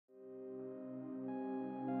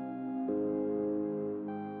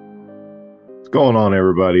Going on,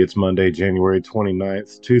 everybody? It's Monday, January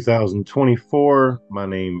 29th, 2024. My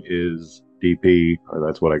name is DP, or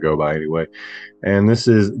that's what I go by anyway. And this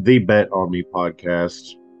is the Bet on Me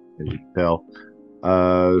podcast, as you can tell.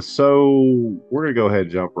 So we're gonna go ahead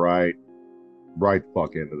and jump right the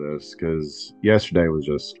fuck into this because yesterday was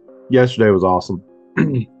awesome.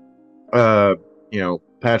 uh,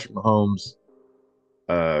 Patrick Mahomes,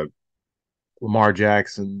 uh, Lamar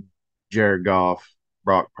Jackson, Jared Goff,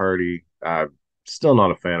 Brock Purdy. I'm still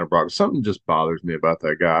not a fan of Brock. Something just bothers me about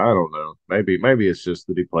that guy. I don't know. Maybe it's just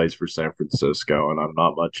that he plays for San Francisco and I'm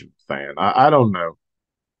not much of a fan. I don't know.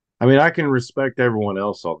 I mean, I can respect everyone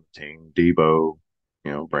else on the team. Debo,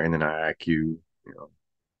 Brandon Ayuk,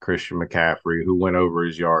 Christian McCaffrey, who went over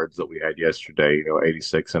his yards that we had yesterday,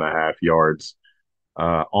 86 and a half yards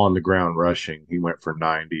on the ground rushing. He went for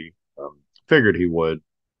 90. Figured he would.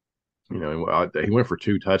 He went for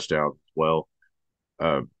two touchdowns as well.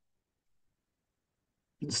 Uh,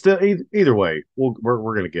 Still, either way, we're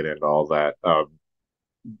going to get into all that.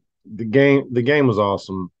 The game was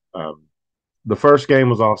awesome. The first game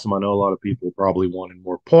was awesome. I know a lot of people probably wanted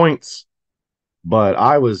more points, but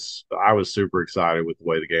I was super excited with the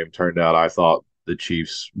way the game turned out. I thought the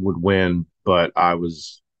Chiefs would win, but I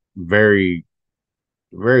was very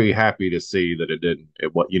very happy to see that it didn't.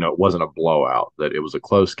 It wasn't a blowout. That it was a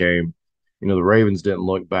close game. The Ravens didn't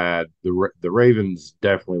look bad. The Ravens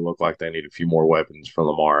definitely look like they need a few more weapons from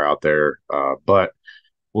Lamar out there. But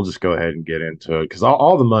we'll just go ahead and get into it because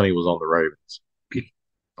all the money was on the Ravens.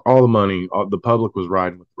 All the money, the public was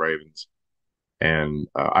riding with the Ravens. And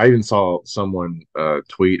I even saw someone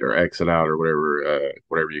tweet or exit out or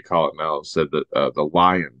whatever you call it now, said that the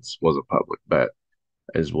Lions was a public bet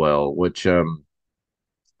as well, which I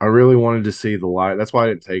really wanted to see the line. That's why I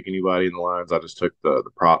didn't take anybody in the lines. I just took the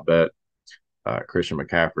prop bet, Christian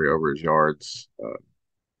McCaffrey over his yards,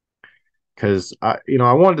 because I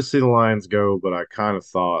wanted to see the Lions go, but I kind of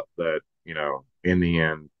thought that in the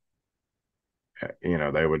end,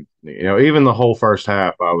 they would, even the whole first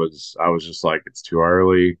half, I was just like, it's too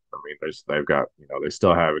early. I mean, they've got, they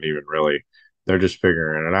still haven't even really. They're just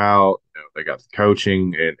figuring it out. They got the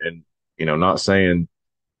coaching and not saying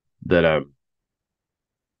that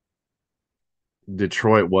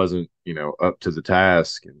Detroit wasn't, up to the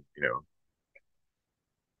task, and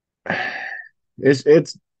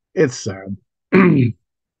it's it's sad.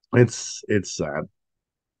 It's sad.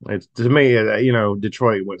 It's to me,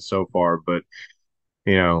 Detroit went so far, but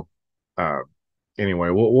you know, uh, anyway,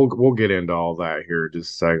 we'll get into all that here in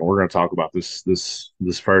just a second. We're going to talk about this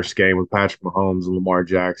first game with Patrick Mahomes and Lamar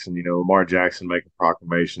Jackson. Lamar Jackson making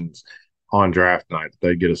proclamations on draft night that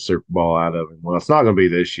they get a Super Bowl out of him. Well, it's not going to be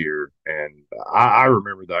this year, and I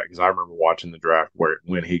remember that because I remember watching the draft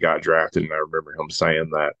when he got drafted, and I remember him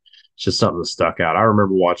saying that. It's just something that stuck out. I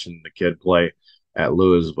remember watching the kid play at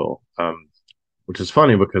Louisville, which is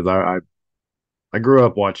funny because I grew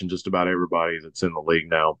up watching just about everybody that's in the league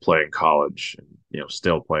now playing college and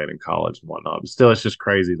still playing in college and whatnot. But still, it's just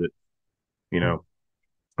crazy that you know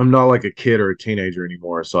I'm not like a kid or a teenager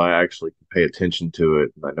anymore, so I actually can pay attention to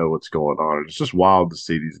it and I know what's going on. And it's just wild to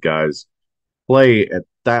see these guys play at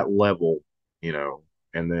that level, you know,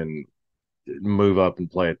 and then move up and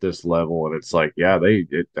play at this level. And it's like, yeah,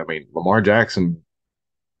 I mean, Lamar Jackson,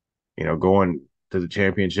 going to the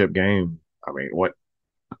championship game. I mean, what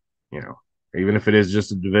you know, even if it is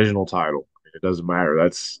just a divisional title, it doesn't matter.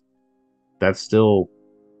 That's still,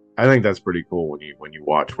 I think that's pretty cool when you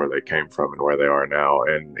watch where they came from and where they are now.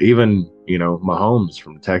 And even, Mahomes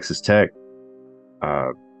from Texas Tech, uh,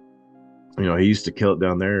 he used to kill it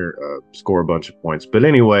down there, score a bunch of points. But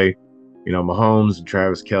anyway, Mahomes and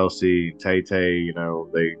Travis Kelce, Tay Tay,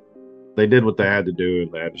 they did what they had to do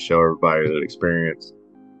and they had to show everybody that experience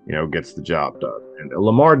gets the job done. And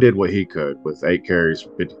Lamar did what he could with 8 carries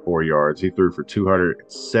for 54 yards. He threw for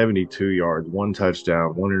 272 yards, one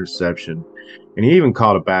touchdown, one interception, and he even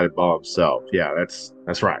caught a batted ball himself. Yeah,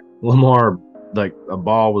 that's right. Lamar, like a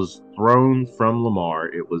ball was thrown from Lamar.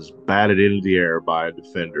 It was batted into the air by a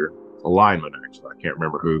defender, a lineman actually. I can't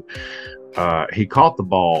remember who. He caught the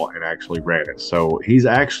ball and actually ran it. So he's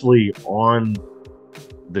actually on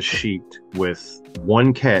the sheet with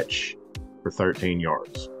one catch for 13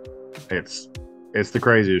 yards. It's the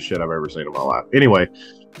craziest shit I've ever seen in my life. Anyway,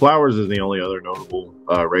 Flowers is the only other notable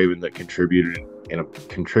Raven that contributed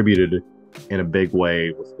in a big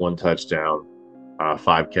way with one touchdown,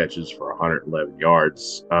 5 catches for 111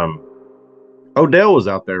 yards. Odell was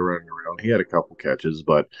out there running around. He had a couple catches,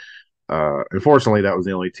 but unfortunately, that was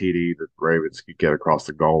the only TD that the Ravens could get across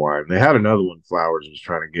the goal line. They had another one. Flowers was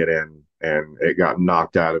trying to get in, and it got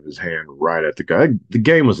knocked out of his hand right at the guy. The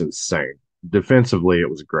game was insane. defensively, it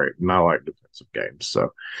was great. And I like defensive games.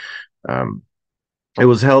 So um, it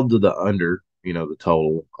was held to the under, the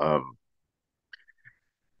total.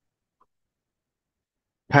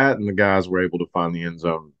 Pat and the guys were able to find the end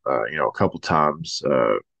zone, a couple times.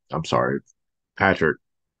 I'm sorry, Patrick,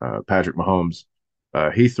 Patrick Mahomes.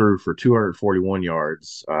 He threw for 241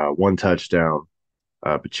 yards, one touchdown.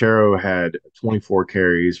 Pachero had 24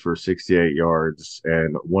 carries for 68 yards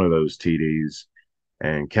and one of those TDs.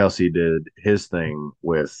 And Kelsey did his thing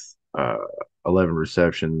with 11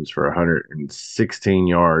 receptions for 116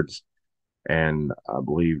 yards. And I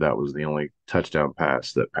believe that was the only touchdown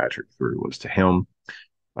pass that Patrick threw was to him.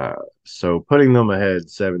 So putting them ahead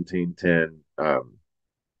 17-10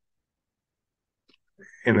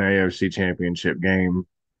 in the AFC Championship game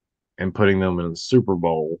and putting them in the Super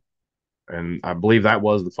Bowl, and I believe that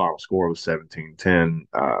was the final score was 17-10.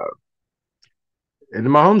 And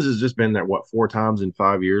Mahomes has just been there, what, 4 times in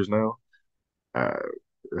 5 years now? Uh,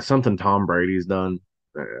 Something Tom Brady's done.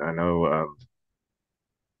 I know,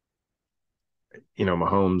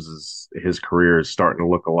 Mahomes is his career is starting to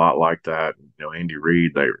look a lot like that. Andy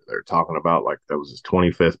Reid, they're talking about like that was his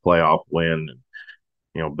 25th playoff win. And,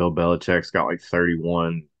 Bill Belichick's got like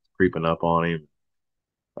 31 creeping up on him.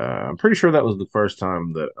 I'm pretty sure that was the first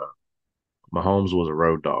time that Mahomes was a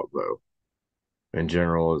road dog, though, in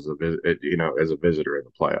general, as a visitor in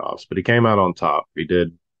the playoffs. But he came out on top. He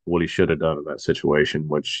did what he should have done in that situation.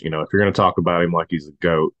 Which, if you're going to talk about him like he's the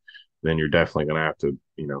goat, then you're definitely going to have to,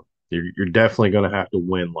 you're definitely going to have to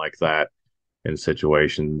win like that in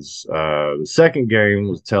situations. The second game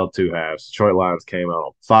was tell two halves. Detroit Lions came out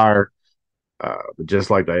on fire. But just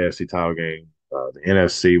like the AFC title game, the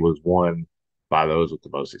NFC was won by those with the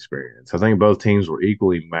most experience. I think both teams were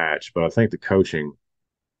equally matched, but I think the coaching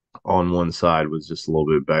on one side was just a little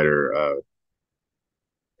bit better.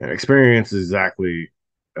 And experience is exactly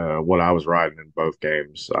what I was riding in both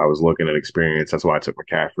games. I was looking at experience. That's why I took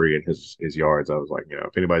McCaffrey and his yards. I was like,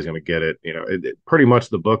 if anybody's going to get it, pretty much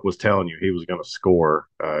the book was telling you he was going to score.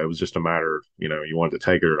 It was just a matter of, you wanted to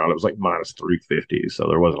take it or not. It was like minus 350, so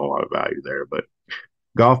there wasn't a lot of value there. But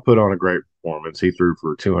Goff put on a great performance. He threw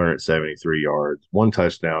for 273 yards, one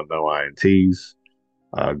touchdown, no INTs.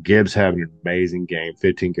 Gibbs had an amazing game,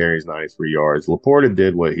 15 carries, 93 yards. Laporta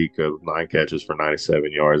did what he could with 9 catches for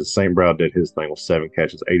 97 yards. St. Brown did his thing with 7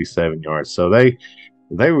 catches, 87 yards. So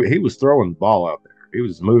he was throwing the ball out there. He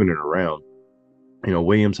was moving it around.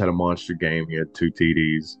 Williams had a monster game. He had 2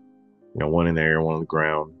 TDs, one in the air, one on the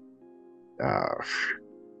ground. Uh,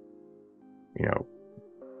 you know,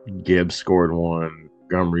 Gibbs scored one.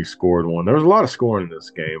 Montgomery scored one. There was a lot of scoring in this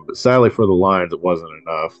game, but sadly for the Lions, it wasn't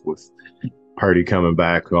enough with Purdy coming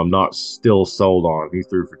back, who I'm not still sold on. He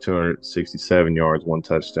threw for 267 yards, one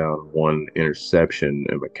touchdown, one interception,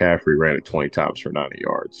 and McCaffrey ran it 20 times for 90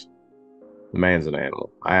 yards. The man's an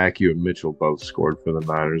animal. IQ and Mitchell both scored for the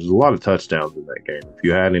Niners. There's a lot of touchdowns in that game. If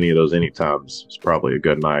you had any of those any times, it's probably a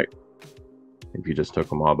good night if you just took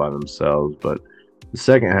them all by themselves. But the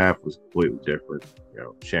second half was completely different.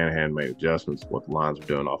 Shanahan made adjustments to what the Lions were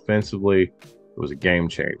doing offensively. It was a game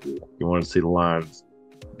changer. You want to see the Lions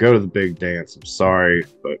go to the big dance. I'm sorry,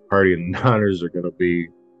 but Purdy and the Niners are going to be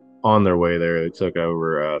on their way there. They took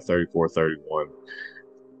over 34-31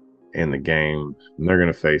 in the game, and they're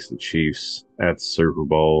going to face the Chiefs at the Super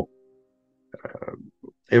Bowl. Uh,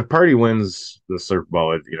 if Purdy wins the Super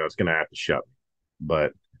Bowl, it's going to have to shut me.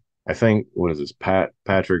 But I think, what is this,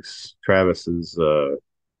 Travis's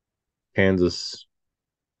Kansas,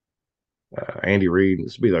 Andy Reid,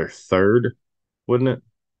 this would be their third, wouldn't it?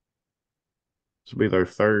 This would be their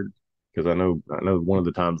third, because I know one of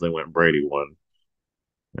the times they went Brady won.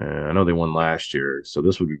 I know they won last year, so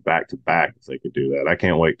this would be back to back if they could do that. I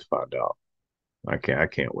can't wait to find out. I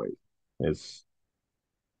can't wait. It's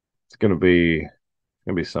it's gonna be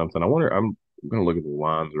something. I'm gonna look at the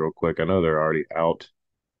lines real quick. I know they're already out.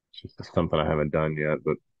 It's just something I haven't done yet,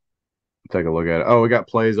 but take a look at it. Oh, we got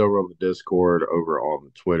plays over on the Discord, over on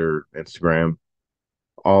the Twitter, Instagram,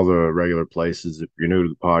 all the regular places. If you're new to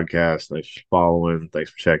the podcast, thanks for following.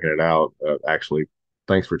 Thanks for checking it out. Actually,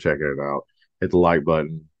 thanks for checking it out. Hit the like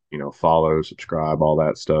button, follow, subscribe, all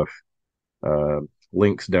that stuff. Uh,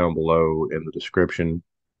 Links down below in the description.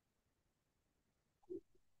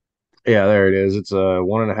 Yeah, there it is. It's a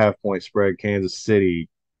 1.5 point spread. Kansas City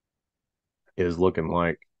is looking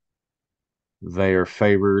like they are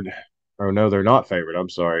favored. Or no, they're not favored. I'm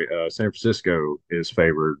sorry. San Francisco is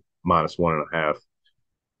favored minus 1.5.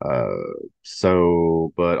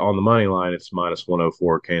 But on the money line, it's minus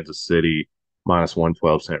 104 Kansas City, minus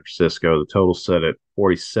 112 San Francisco. The total set at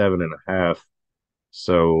 47.5.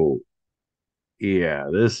 So, yeah,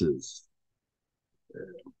 this is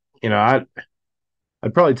you know,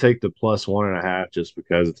 I'd probably take the plus 1.5 just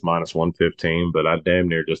because it's minus 115, but I damn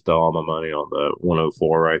near just throw all my money on the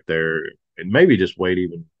 104 right there, and maybe just wait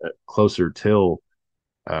even closer till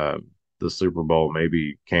um, the Super Bowl.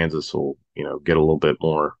 Maybe Kansas will, get a little bit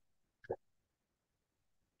more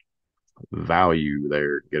value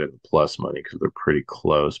there, get it plus money because they're pretty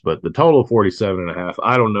close. But the total 47.5,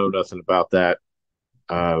 I don't know nothing about that.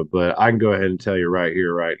 But I can go ahead and tell you right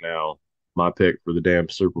here, right now, my pick for the damn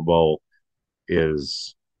Super Bowl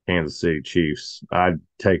is Kansas City Chiefs. I'd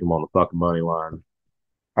take them on the fucking money line.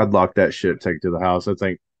 I'd lock that shit, take it to the house. I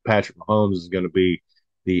think Patrick Mahomes is going to be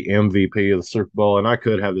the MVP of the Super Bowl, and I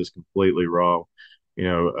could have this completely wrong.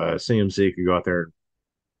 CMC could go out there and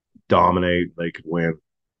dominate. They could win,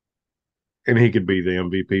 and he could be the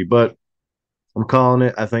MVP. But I'm calling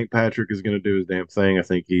it. I think Patrick is going to do his damn thing. I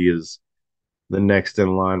think he is the next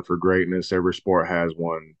in line for greatness. Every sport has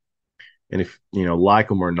one. And if, like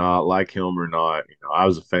him or not, like him or not, I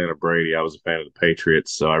was a fan of Brady. I was a fan of the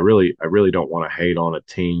Patriots. So I really don't want to hate on a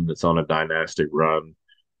team that's on a dynastic run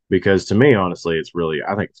because to me, honestly,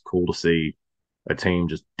 I think it's cool to see a team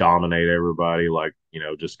just dominate everybody. Like,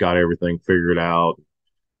 just got everything figured out.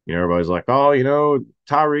 Everybody's like, oh,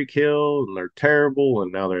 Tyreek Hill and they're terrible.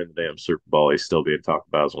 And now they're in the damn Super Bowl. He's still being talked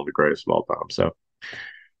about as one of the greatest of all time. So,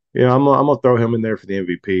 yeah, I'm gonna throw him in there for the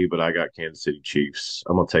MVP, but I got Kansas City Chiefs.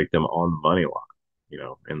 I'm gonna take them on the money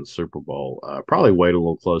line, in the Super Bowl. Probably wait a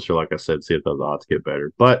little closer, like I said, see if those odds get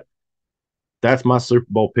better. But that's my Super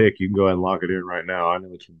Bowl pick. You can go ahead and lock it in right now. I know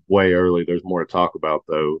it's way early. There's more to talk about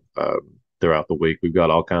though. Throughout the week, we've got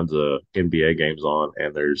all kinds of NBA games on,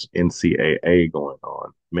 and there's NCAA going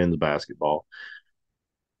on, men's basketball.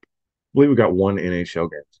 I believe we got one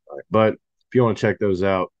NHL game tonight. But if you want to check those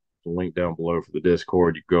out, the link down below for the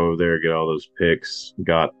Discord. You go over there, get all those picks.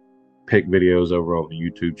 Got pick videos over on the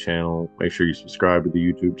YouTube channel. Make sure you subscribe to the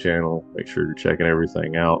YouTube channel. Make sure you're checking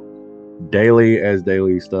everything out daily as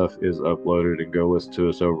daily stuff is uploaded. And go listen to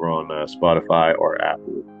us over on Spotify or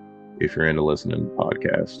Apple if you're into listening to the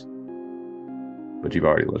podcast. But you've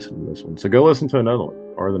already listened to this one. So go listen to another one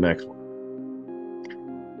or the next one.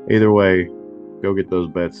 Either way, go get those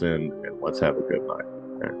bets in and let's have a good night.